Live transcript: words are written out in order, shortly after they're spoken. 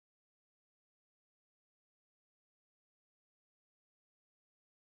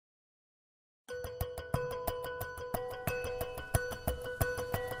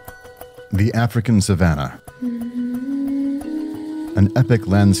The African Savannah. An epic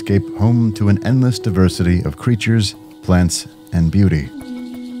landscape home to an endless diversity of creatures, plants, and beauty.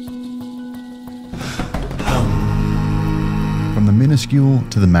 From the minuscule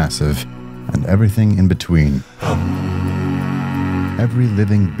to the massive, and everything in between. Every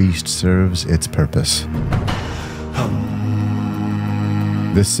living beast serves its purpose.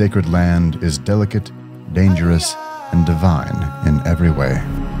 This sacred land is delicate, dangerous, and divine in every way.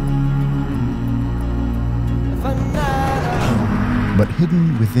 But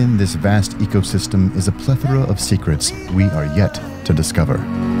hidden within this vast ecosystem is a plethora of secrets we are yet to discover.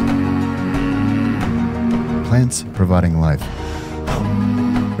 Plants providing life,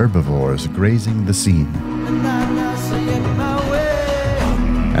 herbivores grazing the scene,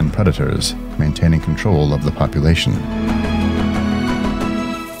 and predators maintaining control of the population.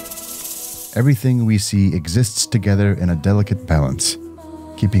 Everything we see exists together in a delicate balance,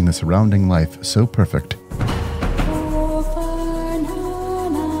 keeping the surrounding life so perfect,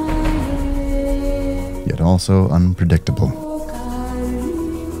 yet also unpredictable.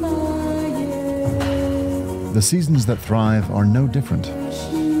 The seasons that thrive are no different,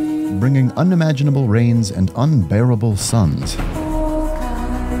 bringing unimaginable rains and unbearable suns.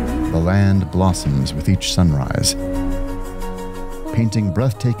 The land blossoms with each sunrise, painting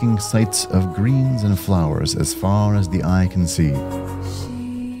breathtaking sights of greens and flowers as far as the eye can see.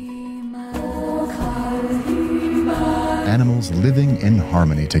 Animals living in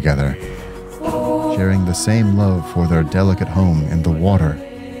harmony together, sharing the same love for their delicate home in the water,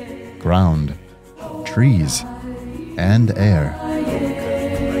 ground, trees, and air.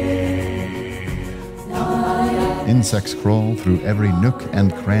 Insects crawl through every nook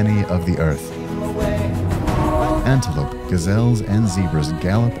and cranny of the earth. Antelope, gazelles, and zebras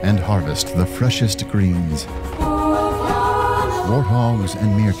gallop and harvest the freshest greens. Warthogs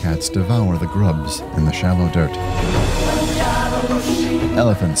and meerkats devour the grubs in the shallow dirt.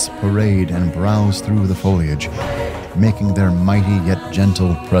 Elephants parade and browse through the foliage, making their mighty yet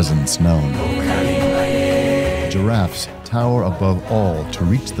gentle presence known. Giraffes tower above all to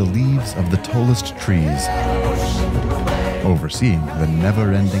reach the leaves of the tallest trees, overseeing the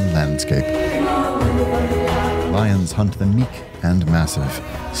never-ending landscape. Lions hunt the meek and massive,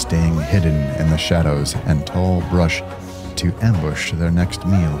 staying hidden in the shadows and tall brush to ambush their next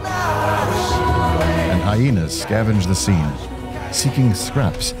meal. And hyenas scavenge the scene, seeking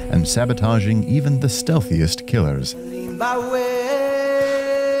scraps and sabotaging even the stealthiest killers. In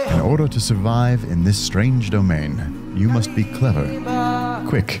order to survive in this strange domain, you must be clever,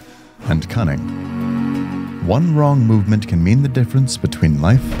 quick, and cunning. One wrong movement can mean the difference between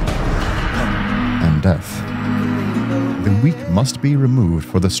life and death. The weak must be removed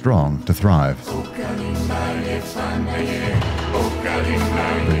for the strong to thrive.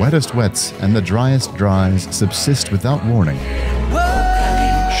 The wettest wets and the driest dries subsist without warning,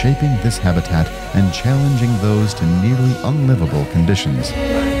 shaping this habitat and challenging those to nearly unlivable conditions.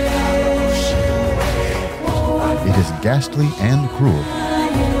 It is ghastly and cruel,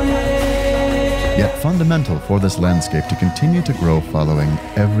 yet fundamental for this landscape to continue to grow following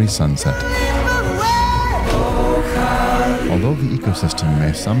every sunset. Although the ecosystem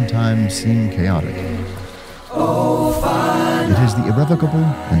may sometimes seem chaotic, it is the irrevocable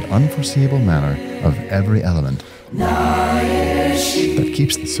and unforeseeable manner of every element that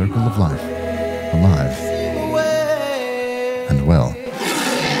keeps the circle of life alive and well.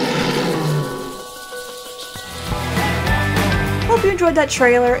 Hope you enjoyed that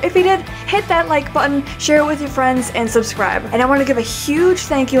trailer. If you did, hit that like button, share it with your friends, and subscribe. And I want to give a huge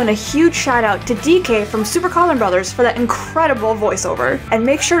thank you and a huge shout out to DK from SuperCarlinBrothers for that incredible voiceover. And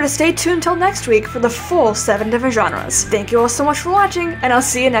make sure to stay tuned till next week for the full 7 different genres. Thank you all so much for watching, and I'll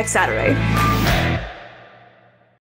see you next Saturday.